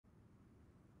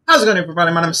How's it going,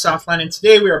 everybody? My name is Southline, and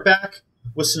today we are back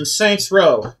with some Saints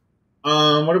Row.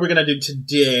 What are we gonna do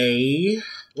today?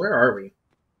 Where are we?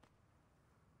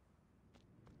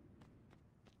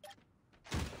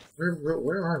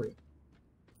 Where are we?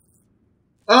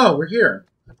 Oh, we're here.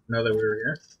 I didn't know that we were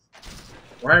here.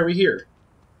 Why are we here?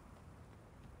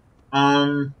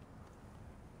 I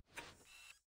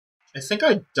think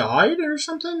I died or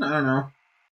something? I don't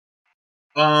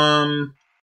know.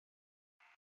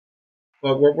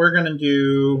 But what we're gonna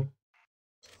do...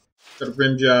 Go to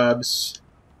rim jobs.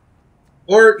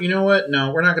 Or, you know what?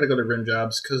 No, we're not gonna go to rim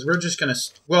jobs, because we're just gonna...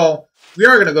 Well, we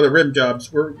are gonna go to rim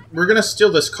jobs. We're gonna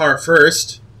steal this car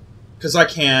first. Because I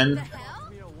can.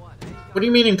 What do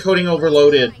you mean encoding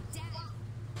overloaded?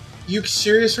 You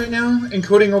serious right now?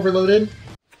 Encoding overloaded?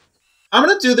 I'm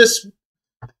gonna do this...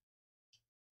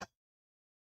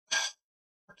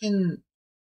 Fucking...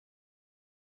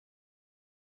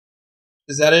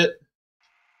 Is that it?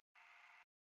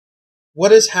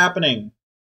 What is happening?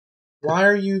 Why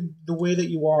are you the way that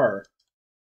you are?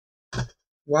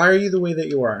 Why are you the way that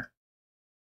you are?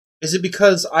 Is it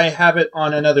because I have it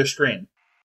on another screen?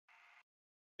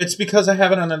 It's because I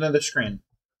have it on another screen.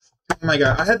 Oh my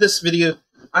god, I had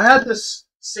this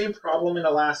same problem in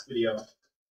the last video.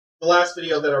 The last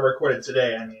video that I recorded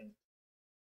today, I mean.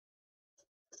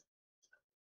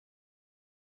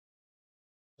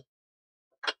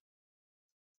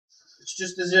 It's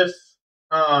just as if,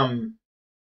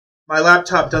 my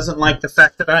laptop doesn't like the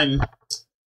fact that I'm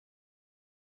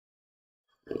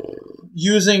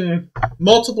using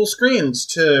multiple screens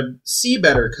to see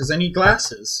better, because I need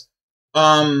glasses.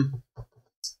 Where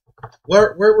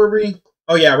were we?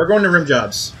 Oh yeah, we're going to rim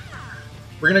jobs.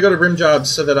 We're gonna go to rim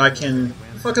jobs so that I can...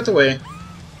 Fuck out the way.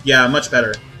 Yeah, much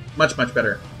better. Much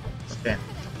better. Okay.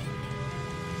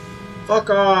 Fuck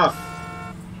off!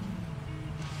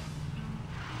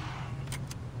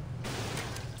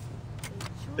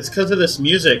 It's because of this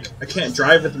music. I can't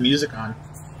drive with the music on.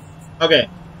 Okay.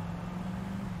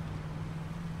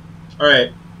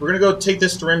 Alright, we're gonna go take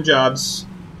this to rim jobs.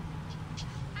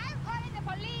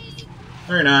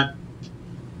 No, you're not.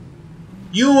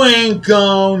 You ain't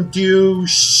gon' do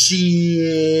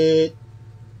shit.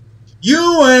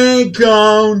 You ain't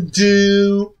gon'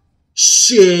 do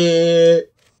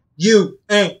shit. You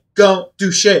ain't gon'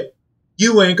 do shit.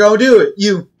 You ain't gon' do it.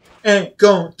 You ain't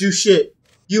gon' do shit.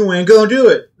 You ain't gonna do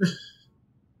it.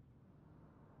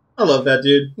 I love that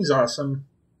dude. He's awesome.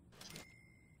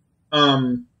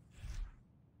 Kevin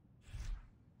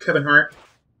Hart.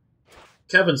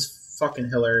 Kevin's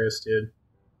fucking hilarious, dude.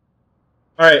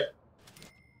 Alright.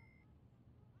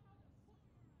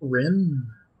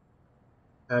 Rim.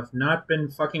 Have not been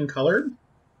fucking colored?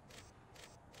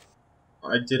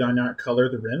 Did I not color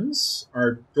the rims?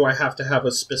 Or do I have to have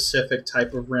a specific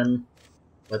type of rim?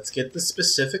 Let's get the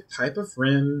specific type of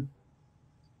rim.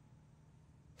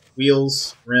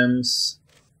 Wheels, rims,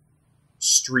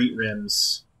 street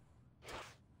rims.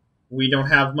 We don't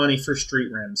have money for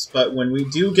street rims, but when we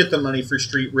do get the money for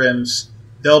street rims,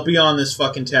 they'll be on this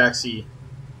fucking taxi.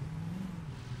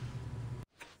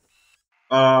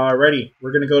 Alrighty,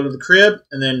 we're gonna go to the crib,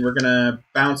 and then we're gonna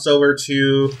bounce over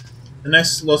to the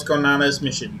next Los Conanas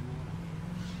mission.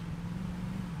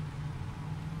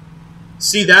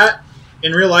 See that?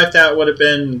 In real life, that would have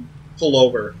been pull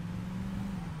over,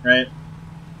 right?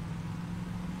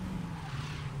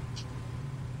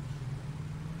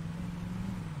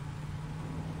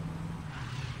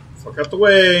 Fuck out the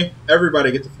way.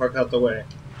 Everybody get the fuck out the way.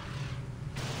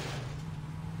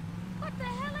 What the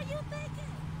hell are you thinking?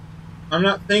 I'm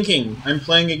not thinking. I'm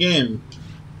playing a game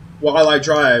while I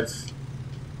drive.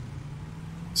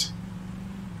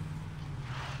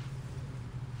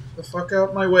 The fuck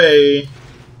out my way.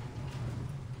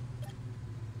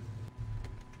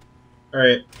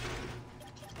 Alright.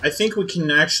 I think we can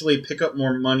actually pick up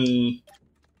more money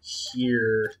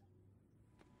here.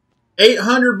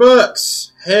 800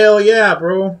 bucks! Hell yeah,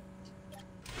 bro.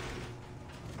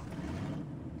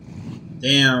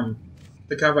 Damn.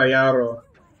 The Caballero.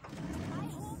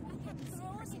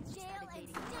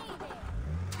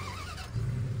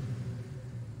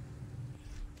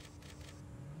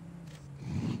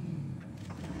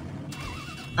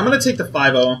 I'm gonna take the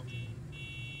 5-0.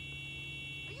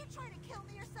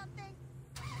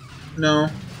 No.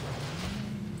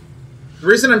 The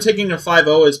reason I'm taking a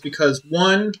 5-0 is because,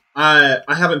 one, I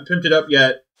haven't pimped it up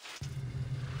yet.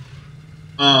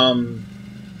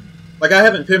 Like, I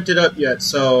haven't pimped it up yet,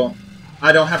 so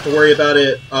I don't have to worry about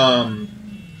it,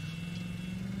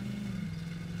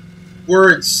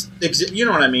 you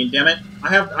know what I mean, damn it.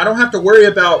 I don't have to worry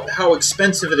about how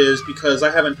expensive it is because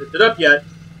I haven't picked it up yet.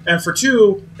 And for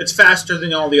 2, it's faster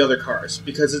than all the other cars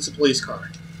because it's a police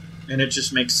car. And it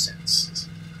just makes sense.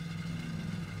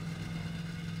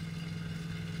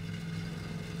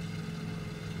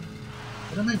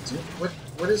 What am I doing?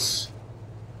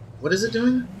 What is it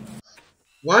doing?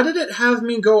 Why did it have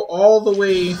me go all the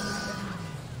way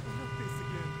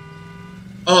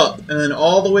up and then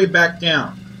all the way back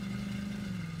down?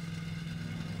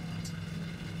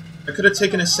 I could have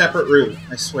taken a separate route,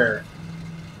 I swear.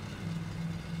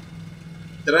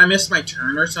 Did I miss my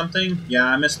turn or something? Yeah,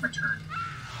 I missed my turn.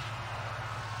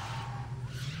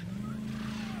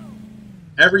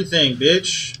 Everything,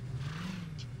 bitch.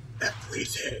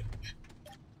 Everything.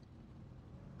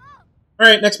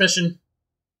 Alright, next mission.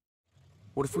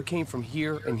 What if we came from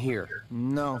here and here?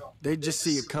 No, they just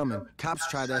see it coming. Cops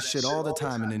try that shit all the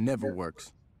time and it never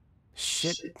works.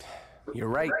 Shit, you're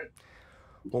right.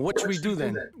 Well, what should we do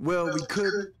then? Well, we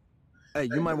could... Hey,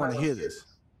 you might want to hear this.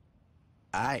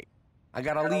 Aight. I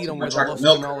got a lead on where the Los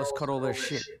Milk. Canales cut all their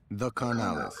shit. The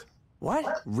Carnales.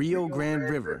 What? Rio Grande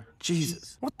River.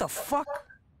 Jesus. What the fuck?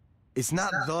 It's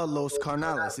not the Los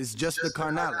Carnales, it's just the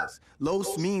Carnales.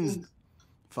 Los means...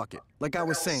 Fuck it. Like I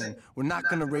was saying, we're not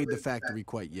gonna raid the factory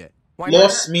quite yet. Why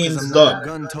Los not? means I'm not a the.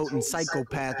 gun-toting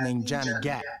psychopath named Johnny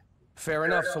Gat. Fair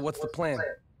enough, so what's the plan?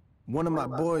 One of my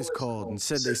boys called and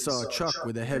said they saw a truck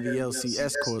with a heavy LC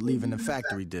escort leaving the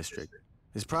factory district.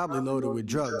 It's probably loaded with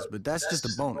drugs, but that's just a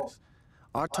bonus.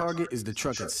 Our target is the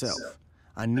truck itself.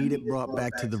 I need it brought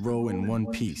back to the row in one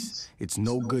piece. It's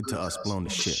no good to us blown to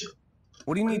shit.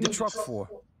 What do you need the truck for?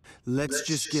 Let's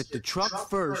just get the truck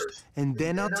first, and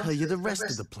then I'll tell you the rest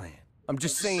of the plan. I'm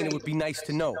just saying it would be nice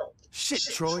to know. Shit,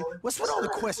 Troy, what's with all the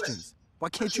questions? Why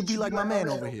can't you be like my man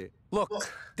over here? Look,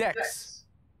 Dex.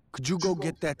 Could you go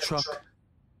get that truck?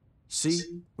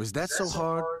 See? Was that so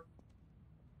hard?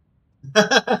 Dex,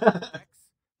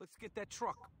 let's get that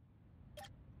truck.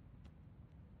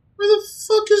 Where the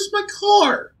fuck is my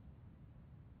car?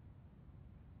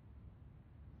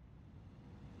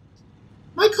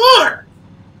 My car!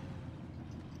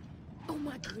 Oh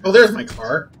my goodness. Oh, there's my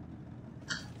car.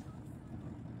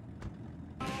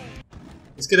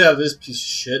 Let's get out of this piece of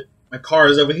shit. My car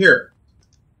is over here.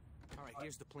 Alright,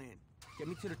 here's the plan. Get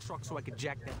me to the truck so I can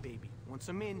jack that baby. Once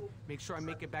I'm in, make sure I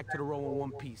make it back to the row in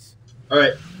one piece.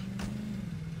 Alright.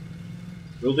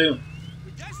 Will do.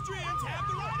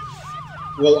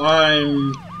 Well,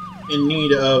 I'm in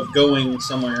need of going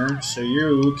somewhere, so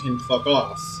you can fuck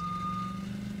off.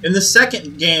 In the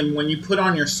second game, when you put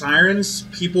on your sirens,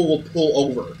 people will pull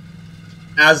over,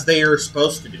 as they are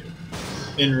supposed to do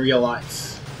in real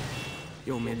life.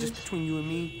 Yo, man, just between you and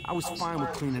me, I was fine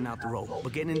with cleaning out the road,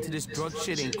 but getting into this drug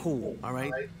shit ain't cool,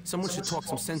 alright? Someone should talk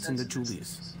some sense into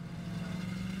Julius.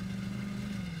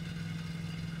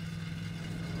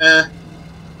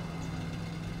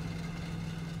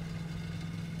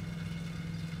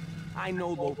 I know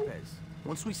Lopez.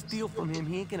 Once we steal from him,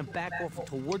 he ain't gonna back off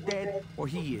until we're dead, or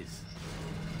he is.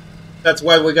 That's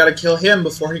why we gotta kill him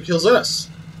before he kills us.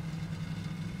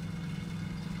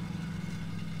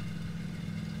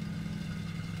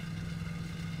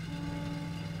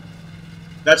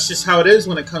 That's just how it is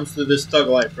when it comes to this thug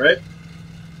life, right?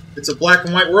 It's a black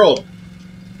and white world.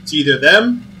 It's either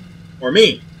them or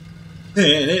me. And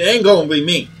it ain't gonna be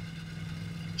me.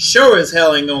 Sure as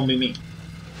hell ain't gonna be me.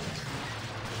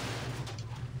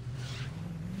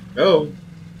 Oh,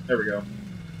 there we go.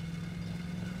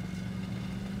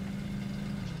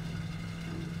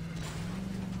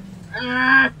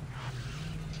 Ah!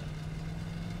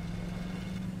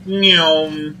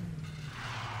 Meow.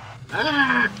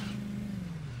 Ah!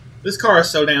 This car is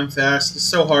so damn fast. It's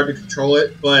so hard to control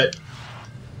it, but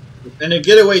in a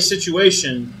getaway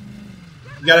situation,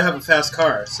 you gotta have a fast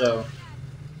car, so.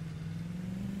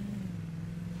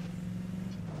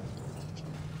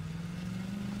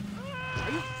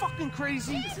 Are you fucking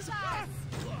crazy?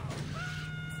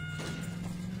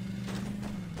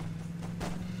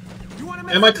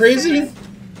 Am I crazy?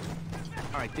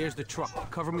 Alright, there's the truck.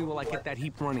 Cover me while I get that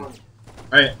heap running.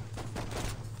 Alright.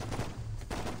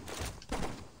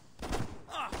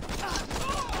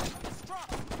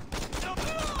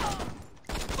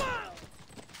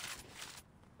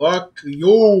 Fuck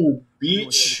you,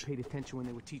 bitch. Paid attention when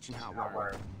they were teaching hot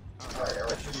wire.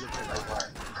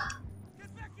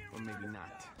 Or maybe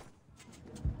not.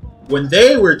 When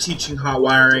they were teaching hot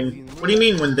wiring, what do you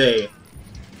mean when they?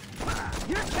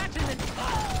 You're catching it.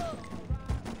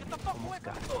 Get the fuck away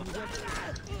Almost got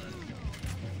it.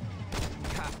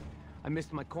 God, I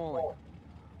missed my calling.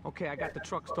 Okay, I got the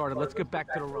truck started. Let's get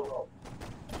back to the road.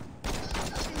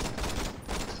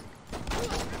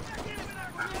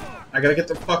 I gotta get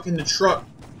the fuck in the truck.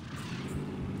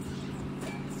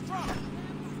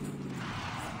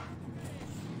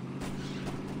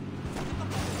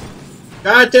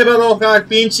 Cállate la boca,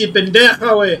 pinche pendeja,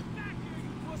 güey.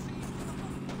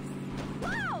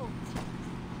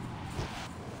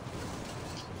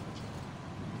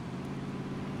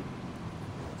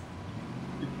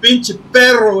 Pinche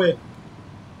perro, güey.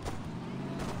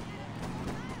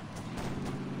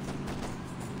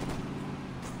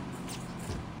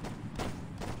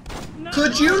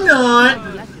 Could you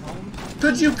not?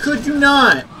 Could you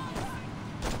not?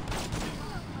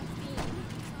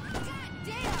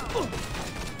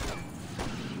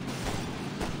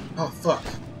 Oh, fuck.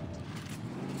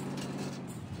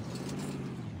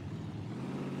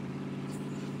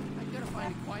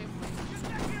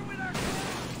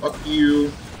 Fuck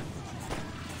you.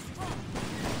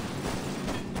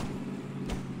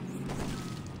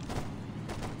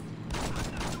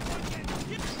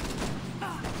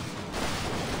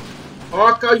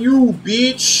 Fuck you,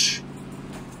 bitch.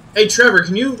 Hey, Trevor,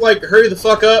 can you, like, hurry the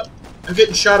fuck up? I'm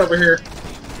getting shot over here.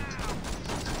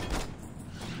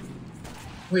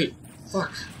 Wait,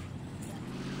 fuck.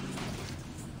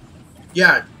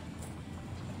 Yeah.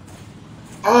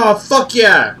 Oh, fuck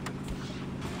yeah.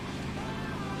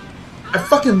 I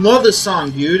fucking love this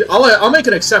song, dude. I'll make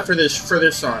an except for this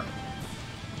song.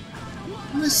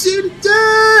 I'm gonna see the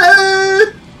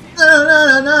day. Na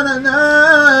na na na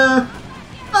na.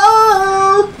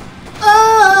 Oh,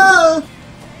 oh.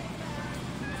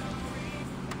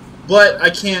 But I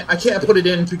can't put it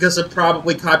in because of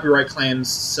probably copyright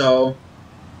claims. So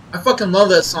I fucking love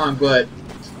that song, but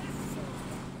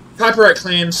copyright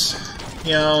claims,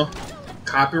 you know,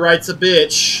 copyright's a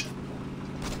bitch.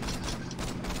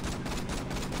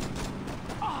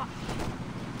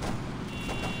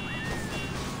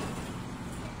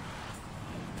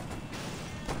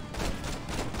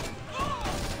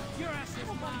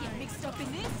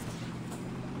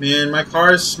 Man, my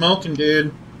car is smoking,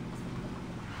 dude.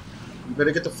 You better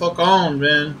get the fuck on,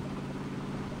 man.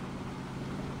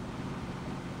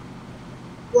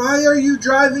 Why are you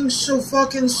driving so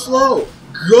fucking slow?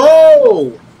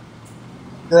 Go!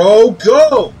 Bro,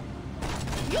 go!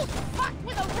 You fucked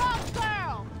with the wrong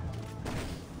girl!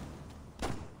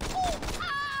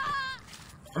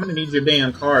 I'm gonna need your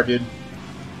damn car, dude.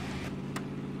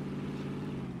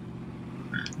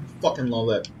 Fucking love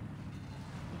that.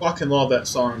 Fucking love that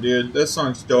song, dude. That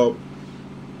song's dope.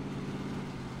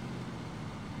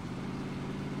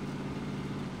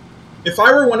 If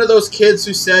I were one of those kids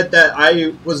who said that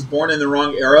I was born in the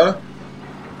wrong era,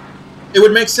 it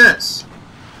would make sense.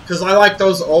 Because I like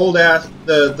those old ass,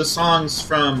 the songs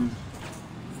from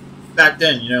back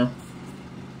then, you know?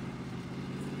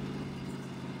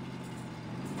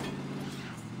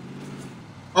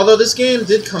 Although this game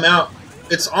did come out,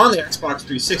 it's on the Xbox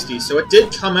 360, so it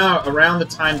did come out around the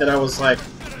time that I was like,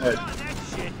 what,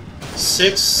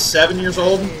 6, 7 years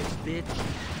old?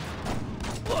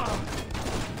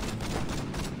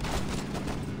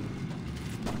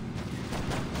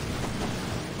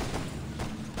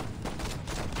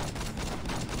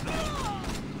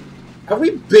 Have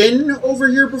we been over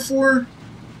here before?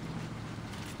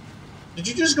 Did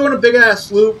you just go in a big ass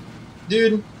loop,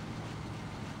 dude?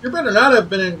 You better not have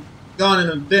gone in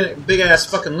a big ass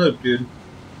fucking loop, dude.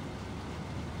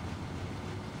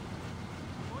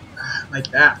 My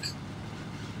back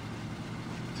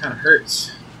kind of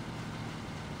hurts.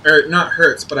 Or not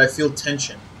hurts, but I feel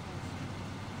tension.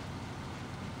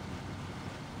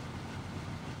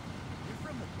 You're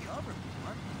from the government,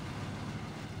 aren't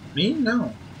you? Me?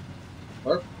 No.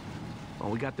 What?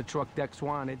 Well, we got the truck Dex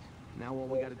wanted. Now all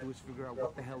we gotta do is figure out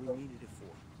what the hell he needed it for.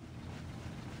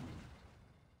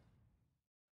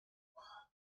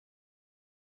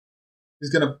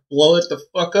 He's gonna blow it the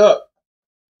fuck up.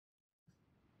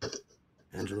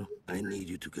 Angelo, I need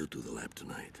you to go to the lab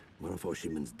tonight. One of our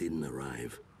shipments didn't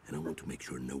arrive, and I want to make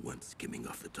sure no one's skimming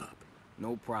off the top.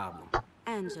 No problem.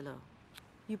 Angelo,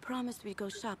 you promised we'd go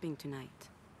shopping tonight.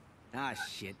 Ah,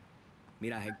 shit.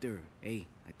 Mira, Hector. Hey,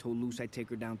 I told Luz I'd take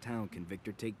her downtown. Can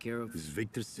Victor take care of... Is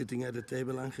Victor sitting at the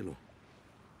table, Angelo?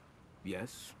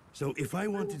 Yes. So if I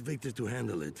wanted Victor to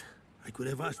handle it, I could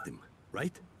have asked him,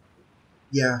 right?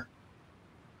 Yeah.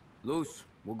 Luz,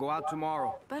 we'll go out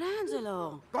tomorrow. But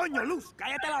Angelo... Coño, Luz,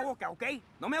 cállate la boca, ¿ok?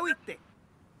 ¿No me oíste?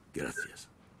 Gracias.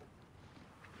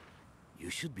 You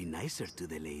should be nicer to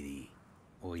the lady.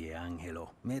 Oye, Ángelo,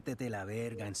 métete la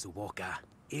verga en su boca.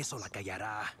 Eso la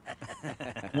callará.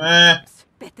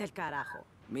 Vete el carajo.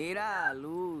 Mira,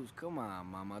 Luz, come on,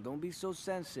 mama. Don't be so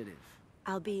sensitive.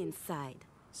 I'll be inside.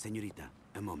 Señorita,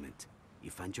 a moment.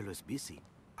 If Angelo is busy,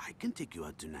 I can take you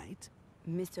out tonight.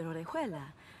 Mr. Orejuela,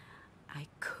 I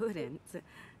couldn't.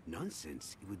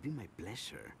 Nonsense. It would be my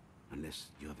pleasure.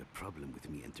 Unless you have a problem with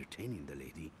me entertaining the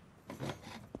lady.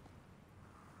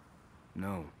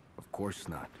 No, of course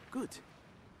not. Good.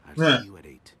 I'll Yeah. see you at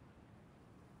 8.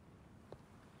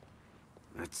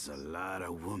 That's a lot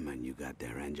of woman you got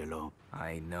there, Angelo.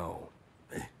 I know.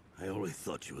 I always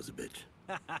thought she was a bitch.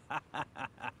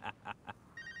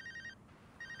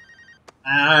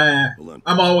 Hold on.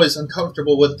 I'm always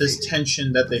uncomfortable with this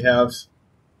tension that they have.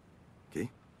 ¿Qué?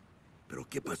 ¿Pero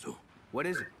qué pasó? What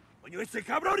is it? Coño, ese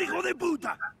cabrón, hijo de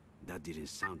puta! That didn't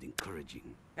sound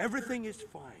encouraging. Everything is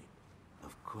fine.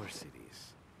 Of course it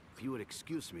is. If you would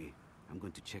excuse me, I'm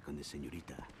going to check on the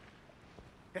señorita.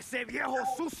 Ese viejo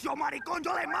sucio maricón,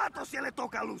 yo le mato si le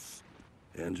toca luz.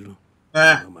 Angelo,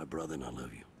 Ah. you're my brother and I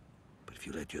love you. But if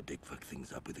you let your dick fuck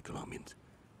things up with the Colombians,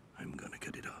 I'm gonna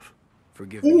cut it off.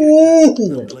 Forgive me, Hector.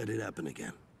 Ooh. Don't let it happen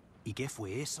again. ¿Y qué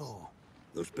fue eso?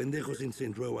 Those pendejos in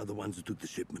St. Row are the ones who took the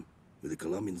shipment. With the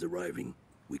Colombians arriving,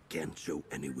 we can't show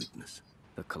any weakness.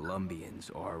 The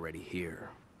Colombians are already here.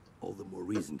 All the more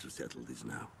reason to settle this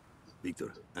now.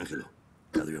 Victor, Angelo,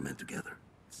 gather your men together.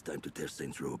 It's time to tear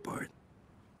Saints Row apart.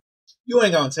 You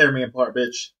ain't gonna tear me apart,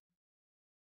 bitch.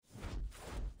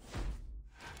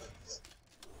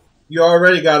 You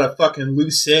already got a fucking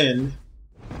loose end.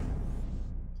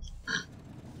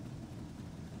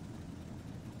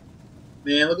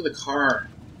 Man, look at the car.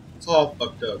 It's all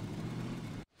fucked up.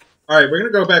 Alright, we're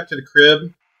gonna go back to the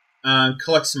crib,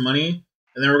 collect some money,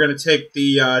 and then we're gonna take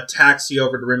the taxi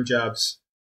over to Rim Jobs.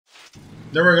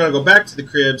 Then we're gonna go back to the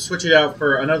crib, switch it out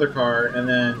for another car, and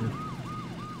then,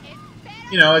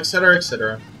 you know, etc.,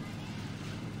 etc.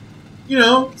 You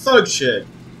know, thug shit.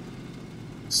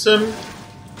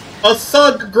 A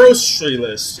thug grocery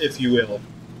list, if you will.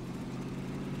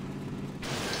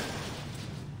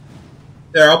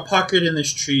 There, I'll pocket in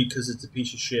this tree because it's a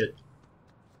piece of shit.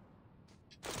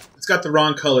 It's got the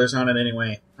wrong colors on it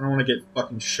anyway. I don't want to get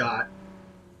fucking shot.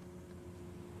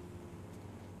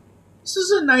 This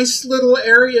is a nice little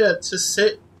area to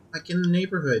sit, like, in the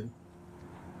neighborhood.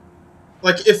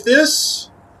 Like, if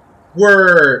this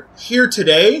were here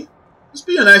today, this would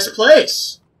be a nice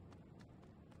place.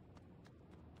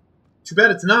 Too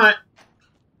bad it's not.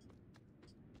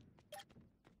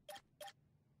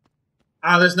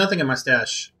 Ah, there's nothing in my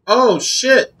stash. Oh,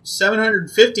 shit.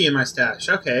 750 in my stash.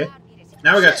 Okay.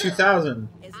 Now we got 2,000.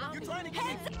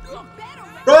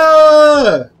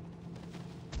 Ah!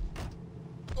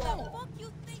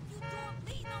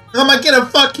 I'm gonna get a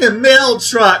fucking mail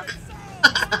truck.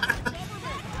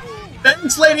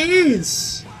 Thanks,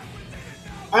 ladies.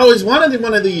 I always wanted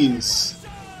one of these.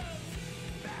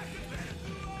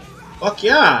 Fuck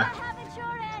yeah.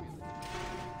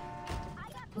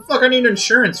 What the fuck I need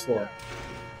insurance for?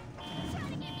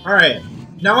 Alright.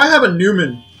 Now I have a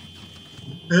Newman.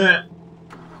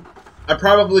 I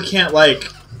probably can't, like,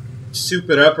 soup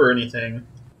it up or anything.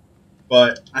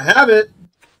 But I have it.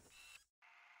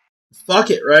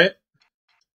 Fuck it, right?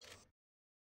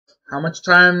 How much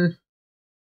time?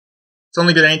 It's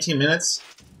only been 18 minutes.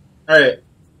 Alright.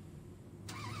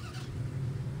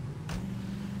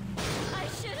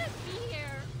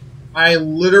 I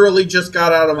literally just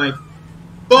got out of my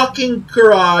fucking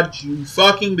garage, you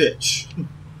fucking bitch.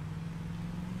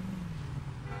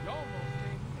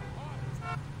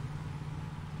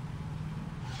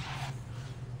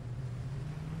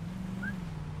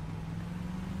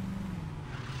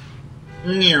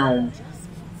 Meow.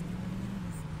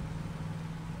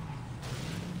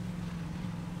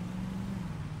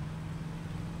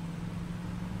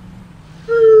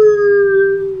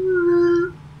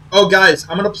 Oh, guys,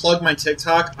 I'm gonna plug my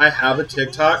TikTok. I have a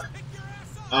TikTok.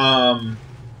 I'm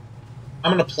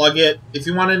gonna plug it. If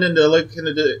you want it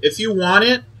into if you want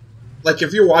it, like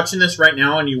if you're watching this right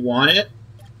now and you want it,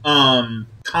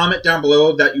 comment down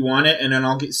below that you want it, and then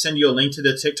I'll send you a link to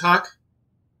the TikTok.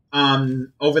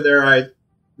 Over there I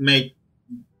make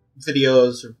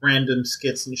videos of random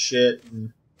skits and shit,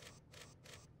 and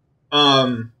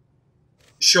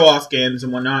show off games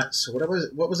and whatnot. So what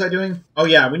was I doing? Oh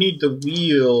yeah, we need the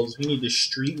wheels. We need the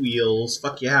street wheels.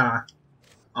 Fuck yeah.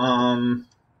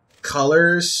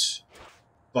 Colors,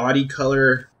 body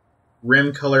color,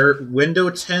 rim color, window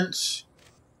tint.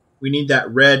 We need that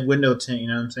red window tint, you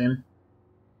know what I'm saying?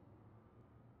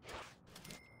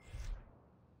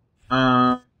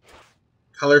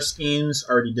 Color schemes,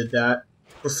 already did that.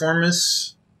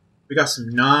 Performance, we got some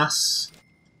NOS.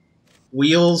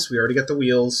 Wheels, we already got the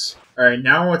wheels. Alright,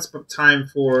 now it's time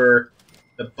for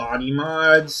the body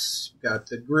mods. We got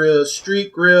the grill,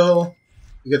 street grill.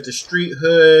 We got the street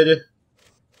hood.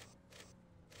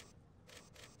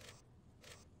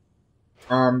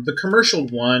 The commercial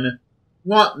one.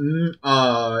 Want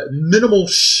minimal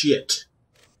shit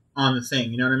on the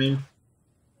thing, you know what I mean?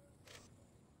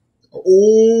 The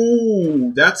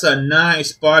Oh, that's a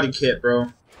nice body kit,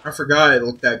 bro. I forgot it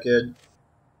looked that good.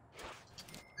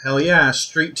 Hell yeah.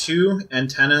 Street 2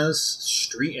 antennas.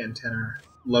 Street antenna.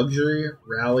 Luxury.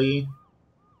 Rally.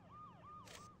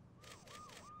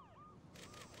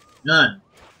 None.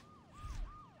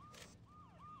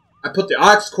 I put the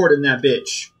aux cord in that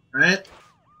bitch, right?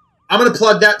 I'm gonna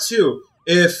plug that too.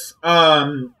 If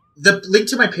the link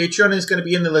to my Patreon is gonna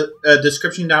be in the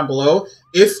description down below.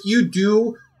 If you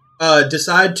do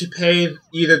decide to pay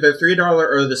either the $3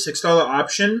 or the $6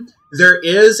 option, there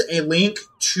is a link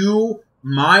to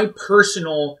my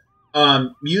personal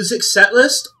music set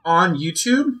list on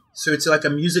YouTube. So it's like a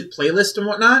music playlist and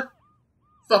whatnot.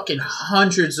 Fucking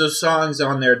hundreds of songs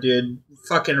on there, dude.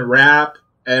 Fucking rap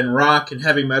and rock and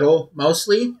heavy metal,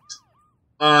 mostly.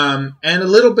 And a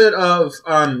little bit of,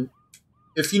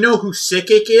 if you know who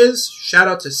Sickick is, shout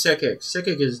out to Sickick.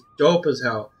 Sickick is dope as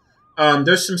hell.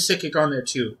 There's some Sickick on there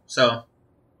too. So,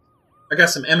 I got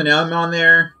some Eminem on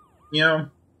there, you know.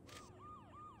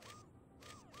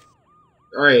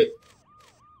 Alright.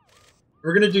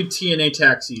 We're gonna do TNA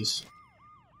taxis.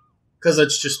 Because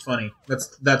that's just funny.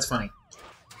 That's funny.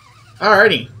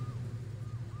 Alrighty.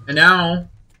 And now,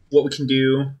 what we can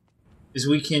do is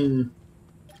we can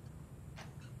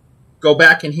go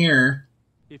back in here.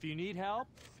 If you need help,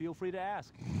 feel free to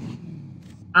ask.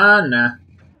 Nah.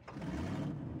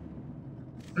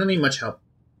 I don't need much help.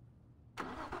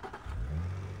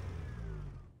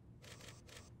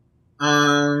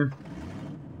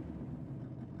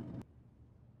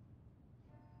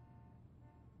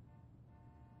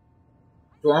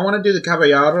 Do I want to do the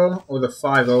Caballero or the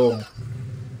 5-0?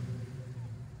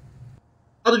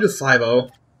 I'll do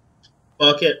 5-0.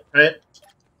 Fuck it, right?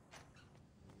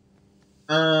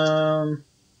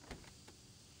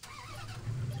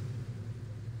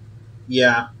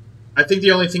 Yeah. I think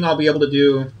the only thing I'll be able to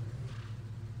do...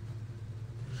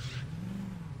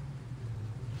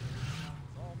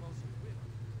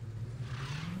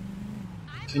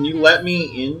 Can you let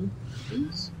me in,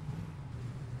 please?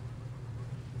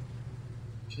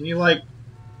 Can you, like...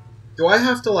 Do I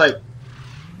have to, like...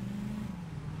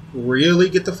 really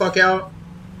get the fuck out?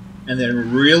 And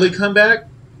then really come back?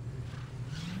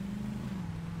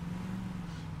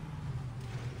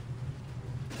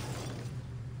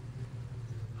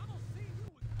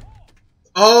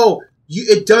 Oh!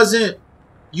 It doesn't...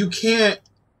 You can't...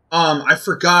 I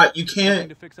forgot. You can't...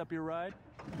 To fix up your ride?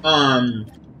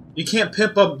 You can't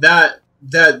pimp up that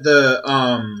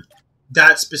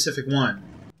specific one.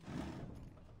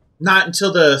 Not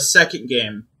until the second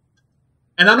game.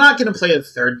 And I'm not going to play the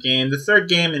third game. The third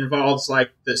game involves,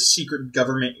 like, the secret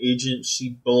government agency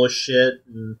bullshit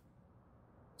and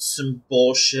some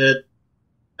bullshit.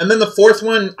 And then the fourth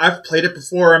one, I've played it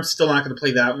before. I'm still not going to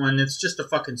play that one. It's just a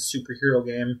fucking superhero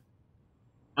game.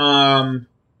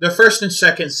 The first and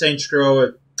second Saints Row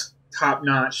are top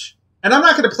notch. And I'm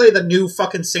not going to play the new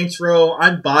fucking Saints Row.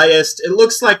 I'm biased. It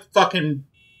looks like fucking...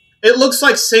 It looks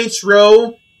like Saints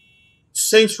Row's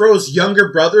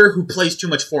younger brother who plays too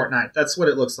much Fortnite. That's what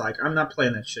it looks like. I'm not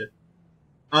playing that shit.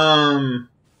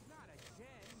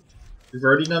 We've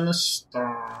already done the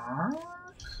stock.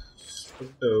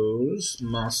 Those.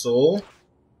 Muscle.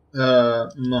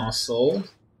 Muscle.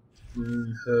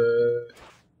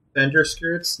 Fender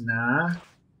skirts. Nah.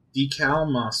 Decal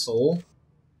muscle.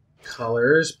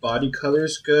 Colors. Body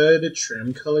color's good.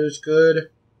 Trim color's good.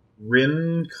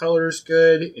 Rim color's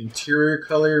good. Interior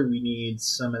color, we need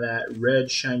some of that red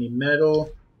shiny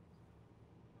metal.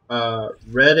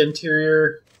 Red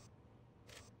interior.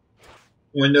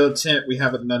 Window tint, we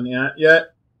haven't done that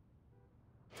yet.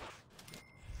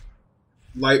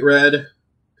 Light red.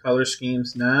 Color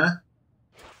schemes, nah.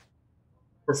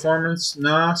 Performance,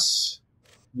 NOS.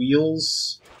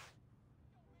 Wheels.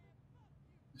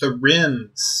 The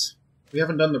rims. We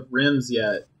haven't done the rims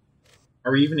yet.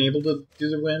 Are we even able to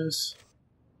do the rims?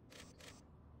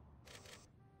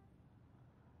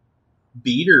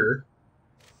 Beater.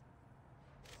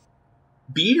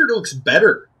 Beater looks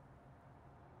better.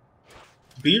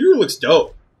 Beater looks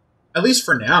dope. At least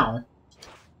for now.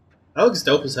 That looks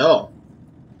dope as hell.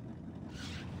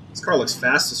 This car looks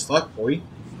fast as fuck, boy.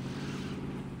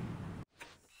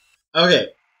 Okay.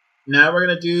 Now we're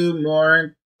gonna do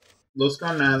more Los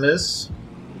Carnales.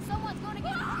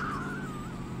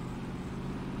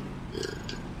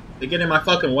 They get in my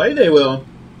fucking way, they will.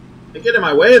 They get in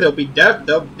my way, there'll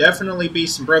definitely be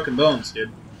some broken bones,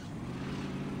 dude.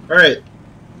 Alright.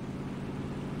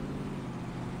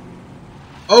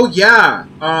 Oh, yeah.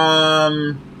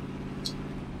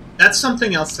 That's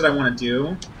something else that I want to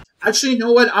do. Actually, you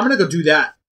know what? I'm going to go do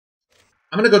that.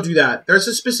 I'm going to go do that. There's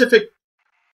a specific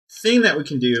thing that we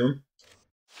can do.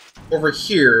 over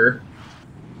here.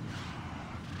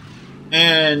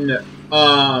 And,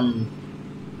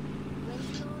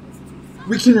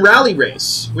 we can rally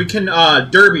race. We can,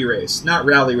 derby race. Not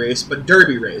rally race, but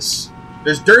derby race.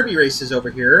 There's derby races over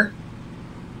here.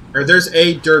 Or there's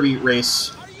a derby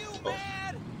race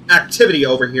activity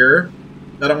over here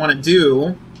that I want to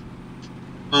do.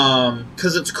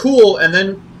 Because it's cool, and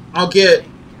then I'll get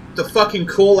the fucking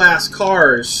cool-ass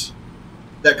cars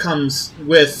that comes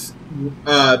with,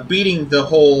 beating the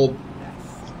whole,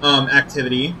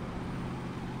 activity.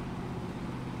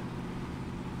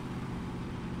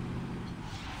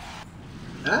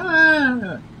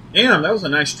 Ah, damn, that was a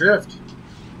nice drift.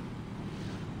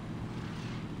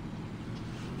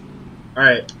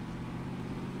 Alright.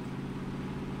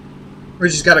 We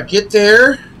just gotta get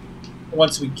there.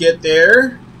 Once we get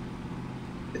there,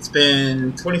 it's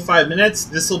been 25 minutes.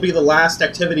 This will be the last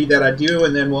activity that I do,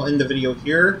 and then we'll end the video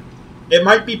here. It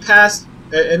might be past,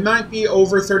 it might be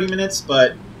over 30 minutes,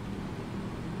 but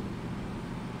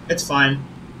it's fine.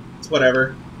 It's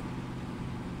whatever.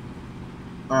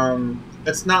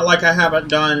 It's not like I haven't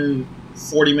done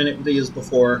 40-minute videos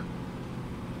before.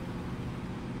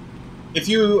 If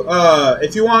you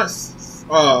want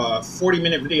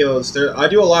 40-minute videos, I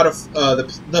do a lot of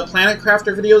the Planet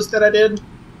Crafter videos that I did,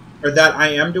 or that I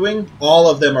am doing. All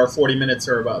of them are 40 minutes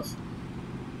or above.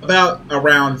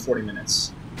 Around 40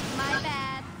 minutes. My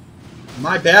bad.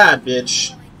 My bad,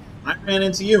 bitch. I ran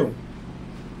into you.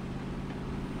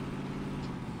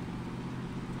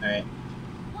 Alright.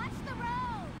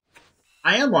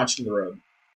 I am watching the road.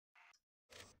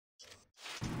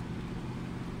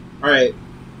 Alright.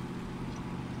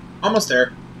 Almost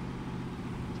there.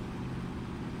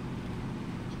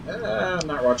 I'm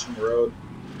not watching the road.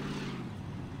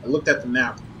 I looked at the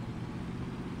map.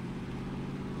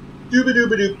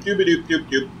 Dooba-dooba-doop, dooba-doop,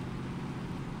 doop-doop.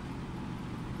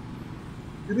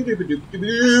 Dooba-dooba-doop,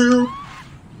 dooba-doop.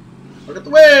 Look at the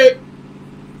way!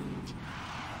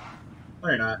 No,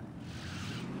 you're not.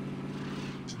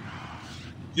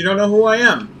 You don't know who I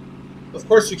am. Of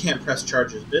course you can't press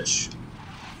charges, bitch.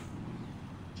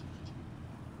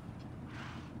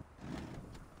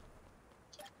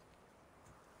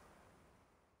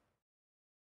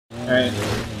 Alright.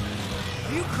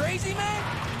 Are you crazy, man?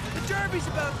 The derby's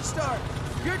about to start.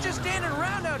 You're just standing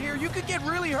around out here. You could get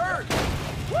really hurt.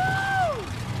 Woo!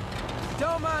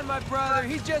 Don't mind my brother.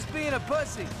 He's just being a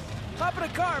pussy. Hop in a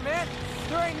car, man.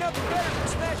 There ain't nothing better than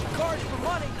smashing cars for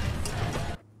money.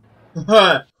 3, 2,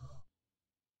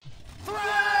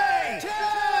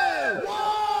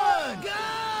 1, go!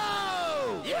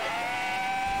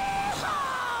 Yeah!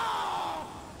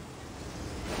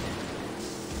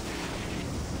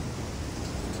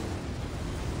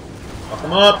 Fuck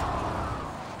them up.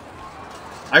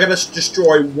 I gotta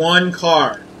destroy one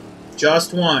car.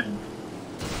 Just one.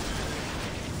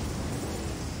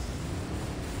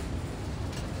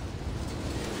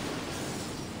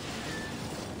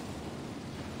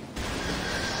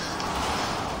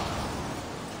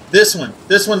 This one.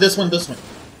 This one, this one, this one.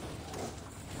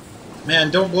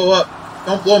 Man, don't blow up.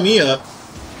 Don't blow me up.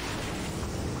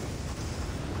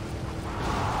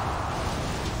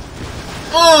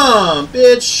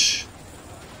 Bitch!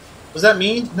 Was that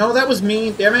me? No, that was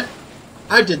me. Damn it.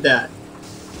 I did that.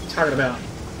 What are you talking about?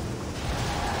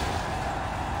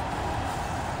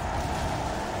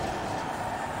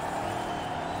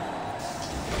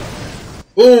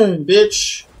 Boom,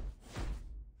 bitch.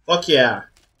 Fuck yeah.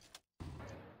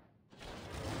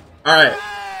 Alright.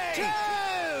 3, 2,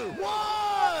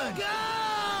 1, go!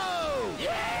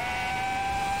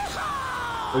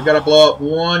 Yeah! We gotta blow up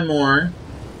one more.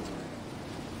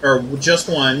 Or just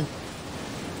one.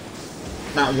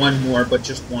 Not one more, but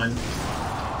just one.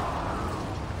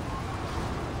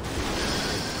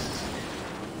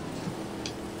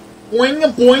 Boing-a,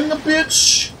 boing-a,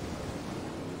 bitch!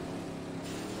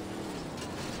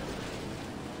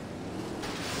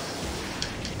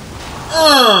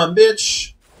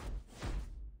 Bitch!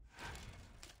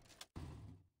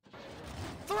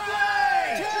 3,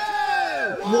 2,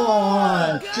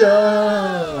 1,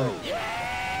 go!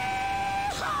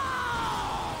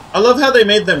 I love how they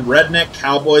made them redneck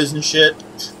cowboys and shit.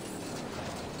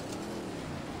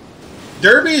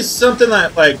 Derby is something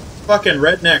that, like, fucking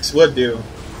rednecks would do.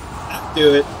 I'd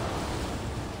do it.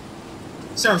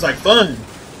 Sounds like fun.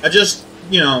 I just,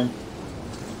 you know...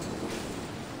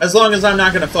 As long as I'm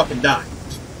not gonna fucking die.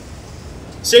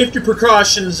 Safety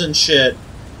precautions and shit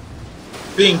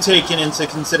being taken into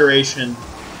consideration.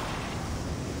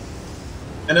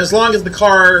 And as long as the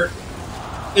car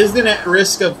isn't at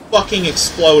risk of fucking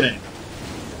exploding.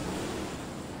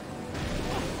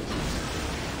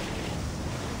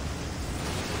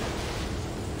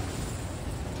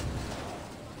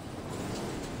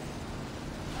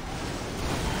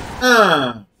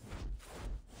 Hell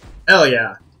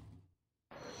yeah.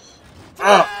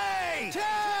 Oh. 3, 2,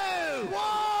 1,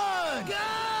 go!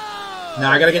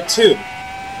 Now I gotta get 2. Did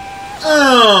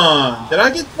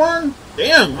I get 1?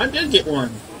 Damn, I did get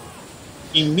 1.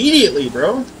 Immediately,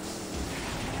 bro.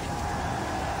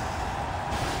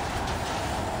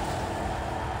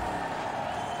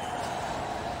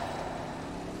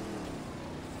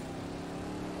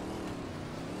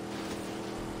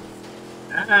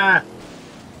 Ah.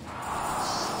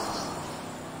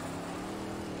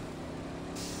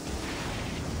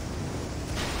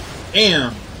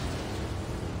 Damn.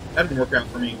 That didn't work out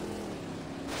for me.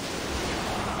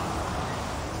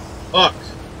 Fuck.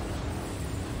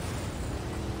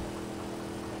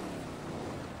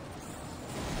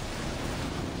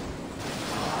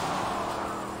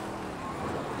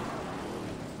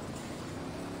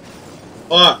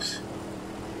 Fuck.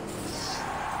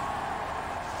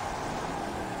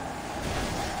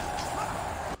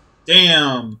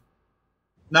 Damn.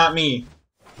 Not me.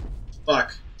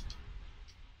 Fuck.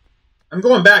 I'm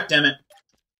going back, damn it.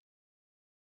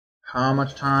 How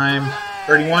much time?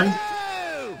 31? 2,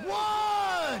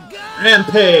 1, go!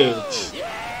 Rampage!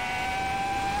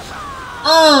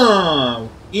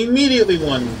 Immediately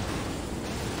won.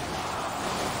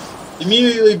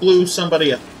 Immediately blew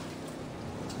somebody up.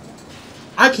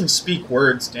 I can speak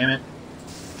words, damn it.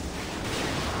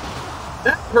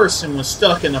 That person was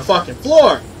stuck in the fucking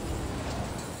floor.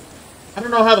 I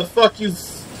don't know how the fuck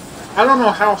I don't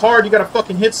know how hard you gotta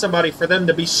fucking hit somebody for them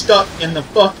to be stuck in the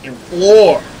fucking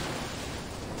floor.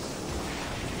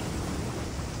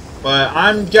 But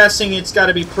I'm guessing it's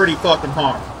gotta be pretty fucking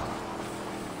hard.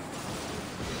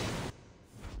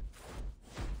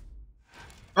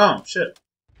 Oh, shit.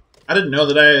 I didn't know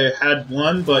that I had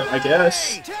one, but I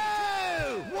guess. 3, 2,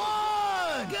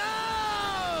 1, go!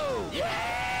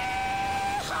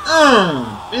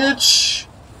 Bitch.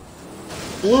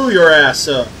 Blew your ass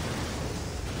up.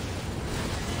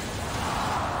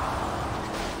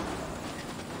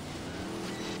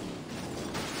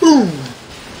 Boom!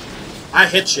 I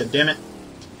hit you, damn it.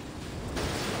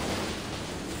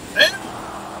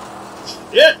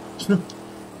 Shit!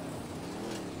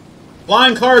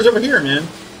 Flying cars over here, man.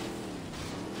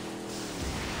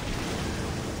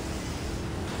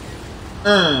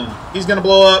 He's gonna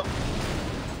blow up.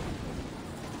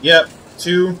 Yep,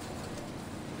 2.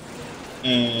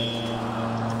 And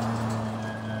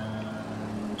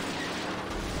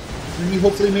 3,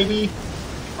 hopefully, maybe.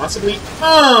 Possibly.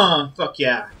 Fuck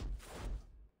yeah.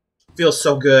 Feels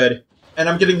so good. And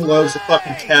I'm getting loads of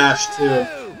fucking cash, too. 2,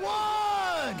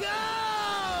 1, go!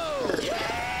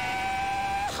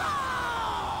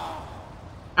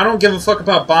 I don't give a fuck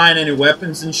about buying any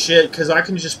weapons and shit, because I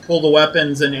can just pull the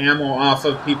weapons and ammo off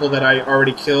of people that I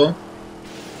already kill.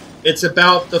 It's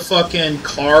about the fucking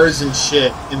cars and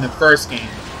shit in the first game.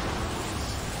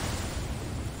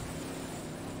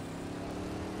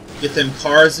 Get them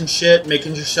cars and shit,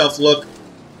 making yourself look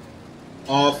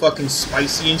all fucking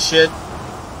spicy and shit.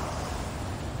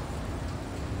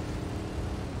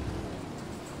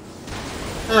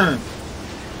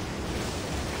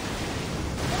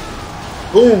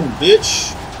 Boom,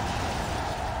 bitch.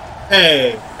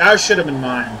 Hey, that should have been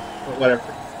mine, but whatever.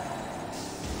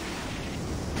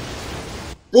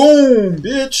 Boom,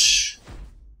 bitch.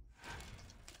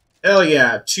 Hell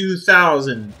yeah,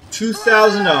 $2,000.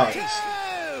 $2,000. 2,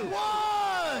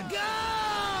 1, go!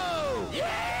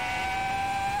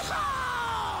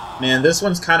 Man, this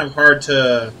one's kind of hard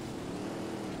to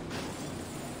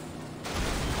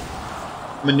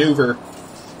maneuver.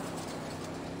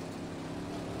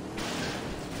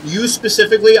 You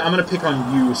specifically, I'm gonna pick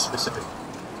on you specifically.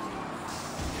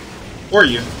 Or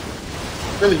you.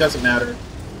 It really doesn't matter.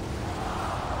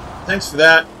 Thanks for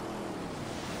that.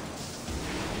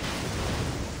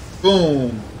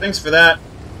 Boom. Thanks for that.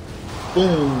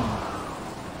 Boom.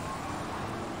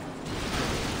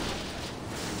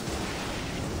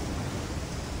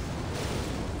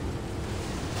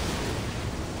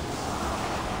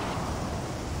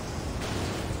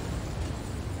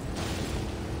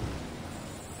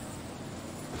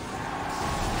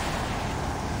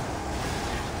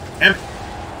 Damn it.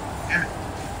 Damn it.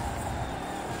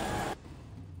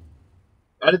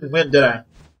 I didn't win, did I?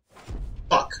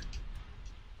 Fuck.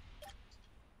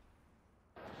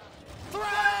 3,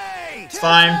 It's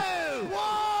fine. 2,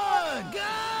 1,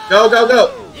 Go, go! go,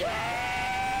 go!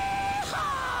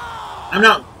 I'm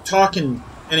not talking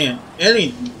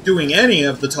doing any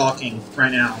of the talking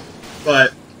right now,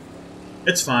 but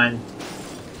it's fine.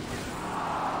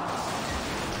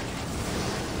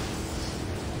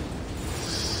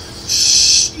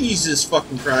 Jesus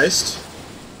fucking Christ.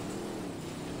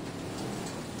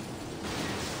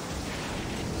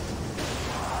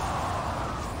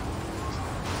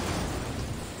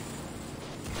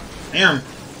 Damn.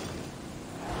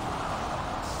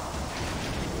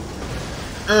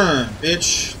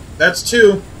 Bitch. That's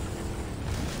 2.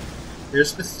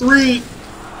 Here's the 3.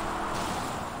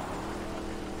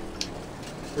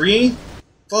 3?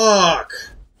 Fuck.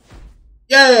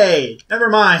 Yay! Never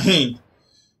mind. 3,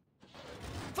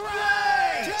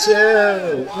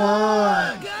 2,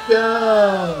 1,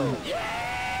 go!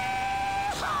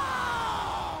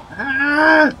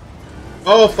 Ah!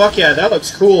 Oh, fuck yeah, that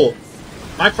looks cool.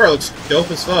 My car looks dope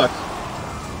as fuck.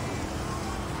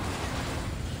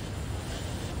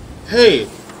 Hey,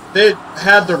 they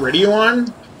had the radio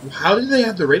on? How did they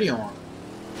have the radio on?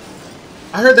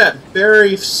 I heard that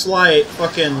very slight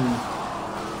fucking...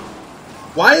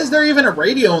 Why is there even a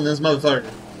radio in this motherfucker?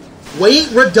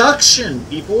 Weight reduction,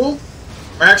 people!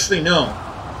 Or actually, no.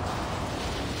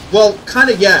 Well,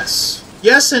 kinda yes.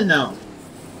 Yes and no.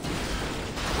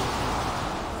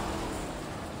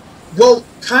 Well,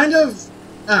 kind of...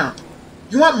 I don't know.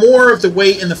 You want more of the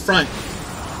weight in the front.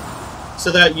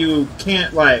 So that you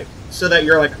can't, like... So that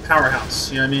you're like a powerhouse.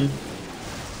 You know what I mean?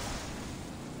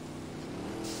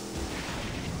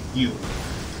 You.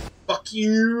 Fuck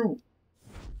you!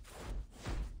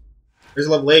 There's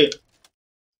level 8.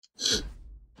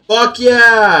 Fuck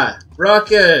yeah!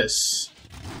 Ruckus!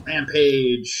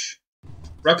 Rampage.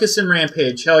 Ruckus and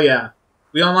Rampage. Hell yeah.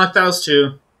 We unlocked those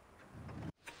 2.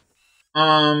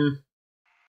 And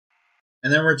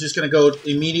then we're just gonna go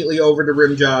immediately over to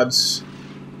rim jobs.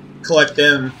 Collect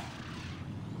them.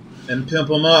 And pimp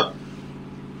them up.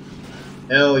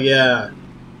 Hell yeah.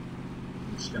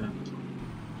 I'm just gonna...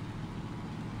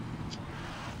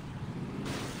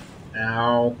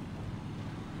 Ow.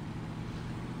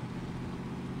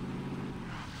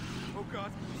 Oh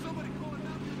God! Somebody call an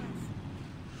ambulance!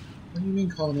 What do you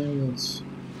mean call an ambulance?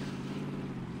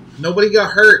 Nobody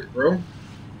got hurt, bro. What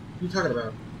are you talking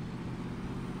about?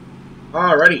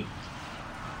 Alrighty.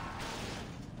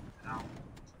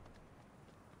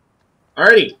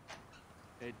 Alrighty.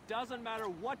 It doesn't matter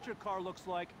what your car looks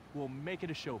like, we'll make it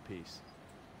a showpiece.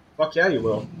 Fuck yeah, you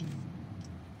will.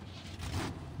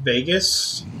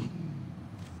 Vegas?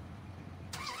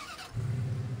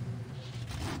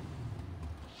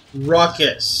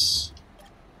 Ruckus.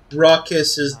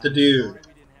 Ruckus is the dude.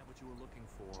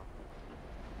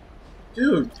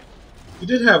 Dude, you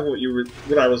did have what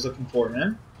I was looking for,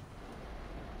 man.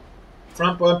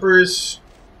 Front bumpers,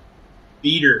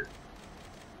 beater,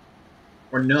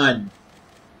 or none.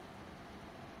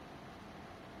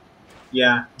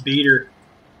 Yeah, beater.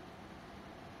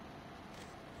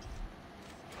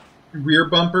 Rear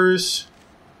bumpers,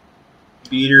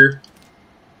 beater.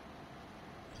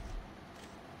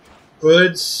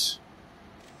 Hoods,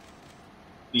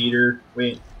 beater.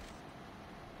 Wait.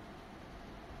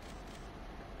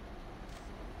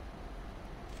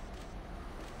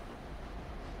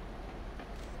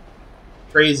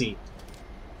 Crazy.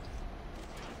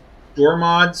 Door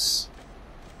mods,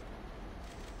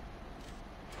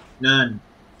 none.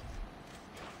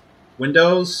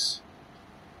 Windows,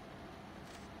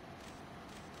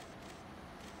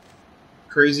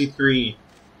 crazy 3.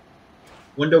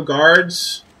 Window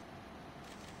guards,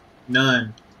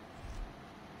 none.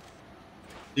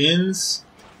 Bins,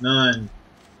 none.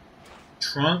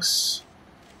 Trunks,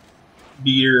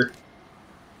 beater.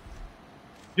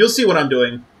 You'll see what I'm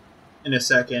doing in a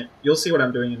second. You'll see what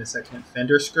I'm doing in a second.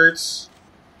 Fender skirts,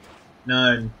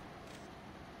 none.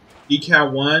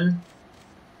 Decal 1,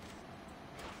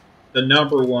 the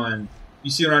number 1.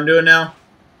 You see what I'm doing now?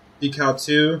 Decal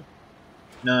 2,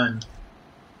 none.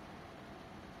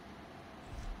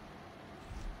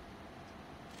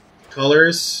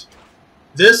 Colors.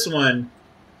 This one,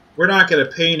 we're not going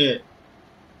to paint it.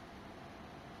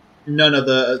 None of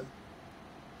the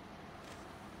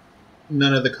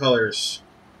colors.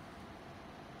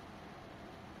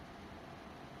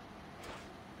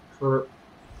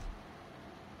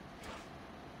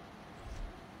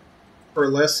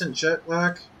 Pearlescent jet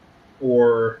black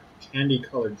or candy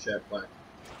colored jet black?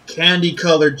 Candy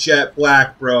colored jet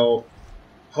black, bro.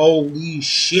 Holy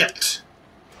shit.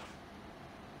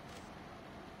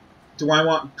 Do I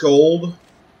want gold?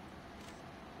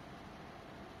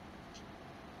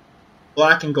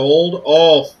 Black and gold?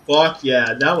 Oh, fuck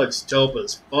yeah. That looks dope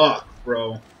as fuck,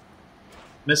 bro.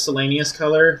 Miscellaneous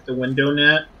color, the window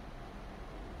net.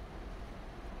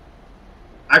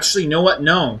 Actually, you know what?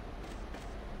 No.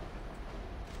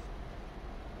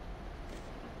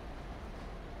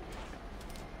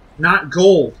 Not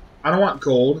gold. I don't want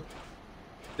gold.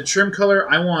 The trim color,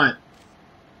 I want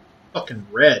fucking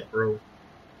red, bro.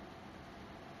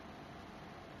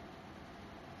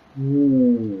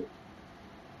 Ooh.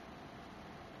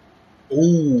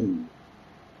 Ooh.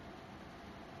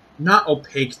 Not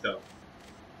opaque, though.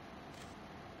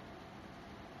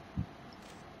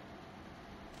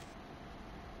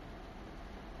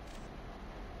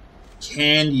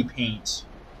 Candy paint.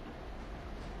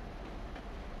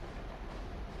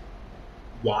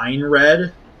 Wine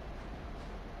red?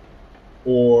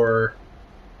 Or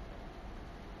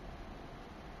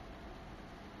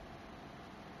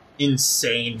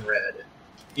insane red?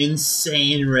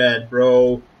 Insane red,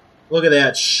 bro. Look at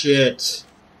that shit.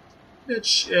 That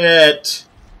shit.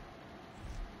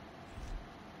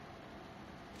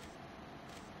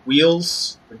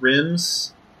 Wheels, the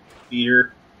rims,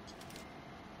 beater.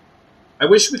 I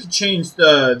wish we could change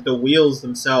the wheels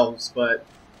themselves, but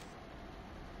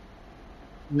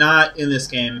not in this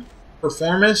game.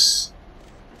 Performance?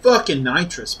 Fucking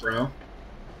nitrous, bro.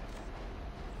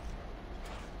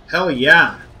 Hell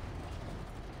yeah.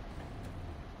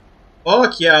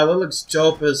 Fuck yeah, that looks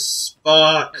dope as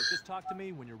fuck. Hey, just talk to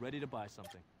me when you're ready to buy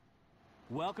something.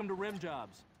 Welcome to Rim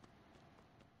Jobs.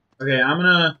 Okay, I'm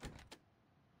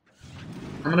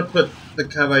gonna put the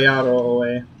Caballero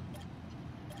away.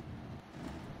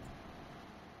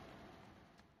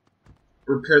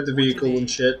 Repair the vehicle and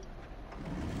shit.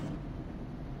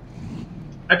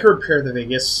 I could repair the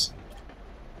Vegas.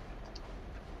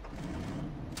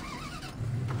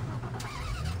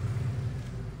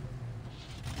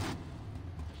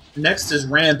 Next is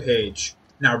Rampage.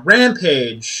 Now,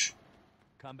 Rampage.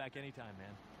 Come back anytime,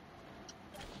 man.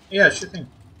 Yeah, sure thing.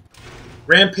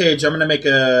 Rampage, I'm gonna make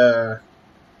a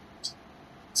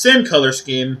same color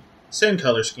scheme. Same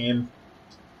color scheme.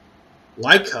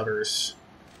 Light colors.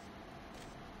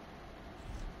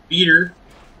 Beater.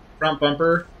 Front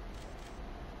bumper.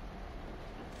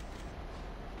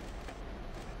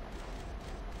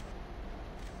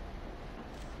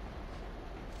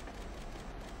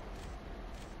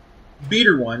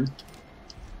 Beater one.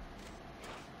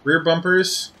 Rear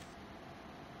bumpers.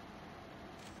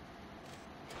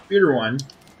 Beater one.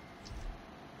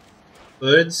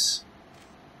 Hoods.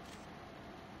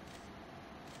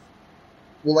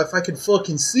 Well, if I could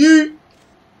fucking see.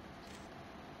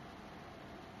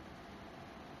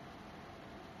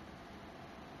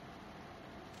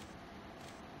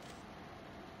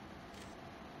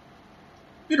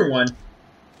 Beater one.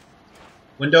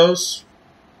 Windows.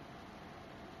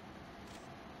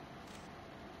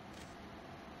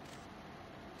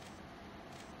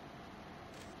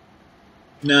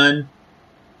 None.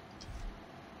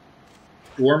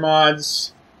 Door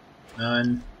mods.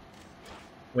 None.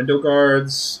 Window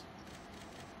guards.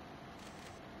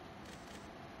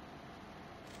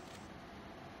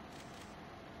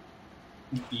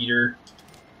 Beater.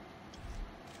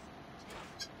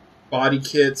 Body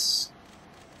kits.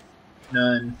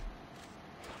 None.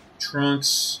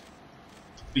 Trunks.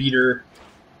 Beater.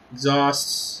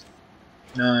 Exhausts.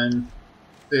 None.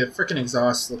 The frickin'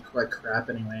 exhausts look like crap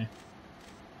anyway.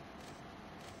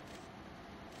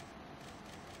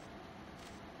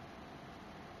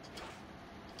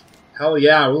 Hell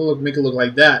yeah, we'll make it look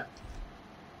like that.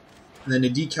 And then the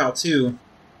decal too.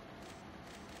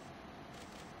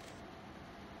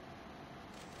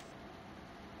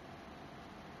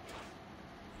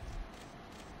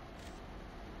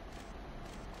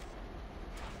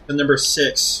 The number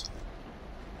 6.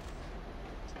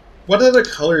 What other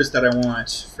colors that I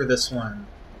want for this one?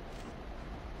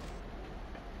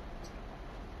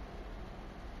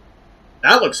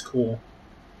 That looks cool.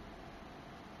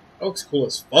 That looks cool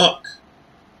as fuck.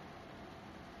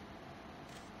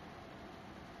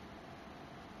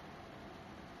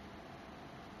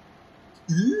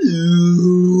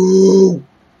 Ooh.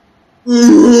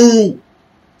 Ooh.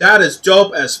 That is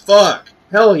dope as fuck.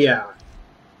 Hell yeah.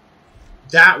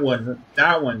 That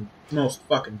one, most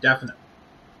fucking definite.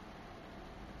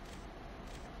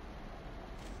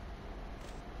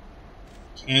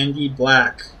 Candy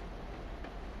black.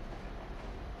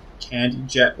 Candy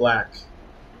jet black.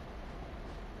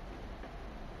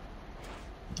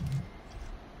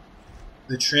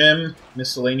 The trim,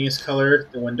 miscellaneous color,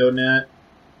 the window net.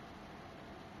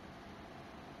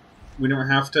 We don't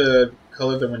have to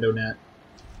color the window net.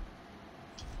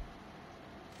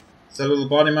 So the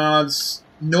body mods,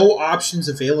 no options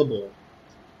available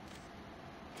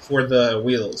for the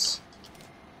wheels.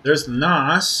 There's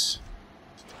NOS.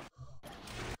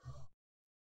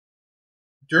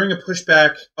 During a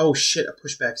pushback, oh shit, a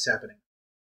pushback's happening.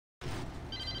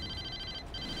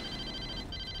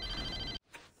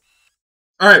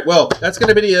 Alright, well, that's going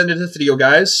to be the end of this video,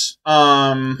 guys.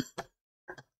 Hold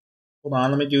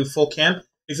on, let me do full cam.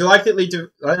 If you liked it, if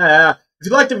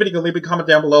you liked the video, leave a comment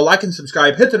down below, like and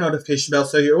subscribe, hit the notification bell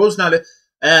so you're always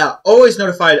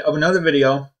notified of another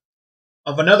video,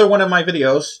 of another one of my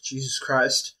videos. Jesus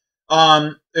Christ.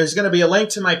 There's going to be a link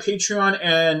to my Patreon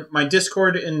and my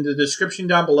Discord in the description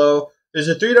down below. There's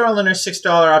a $3 and a $6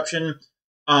 option.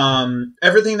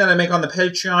 Everything that I make on the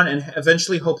Patreon and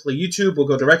eventually, hopefully, YouTube will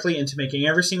go directly into making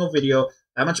every single video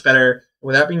that much better.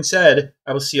 With that being said,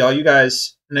 I will see all you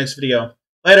guys in the next video.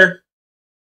 Later!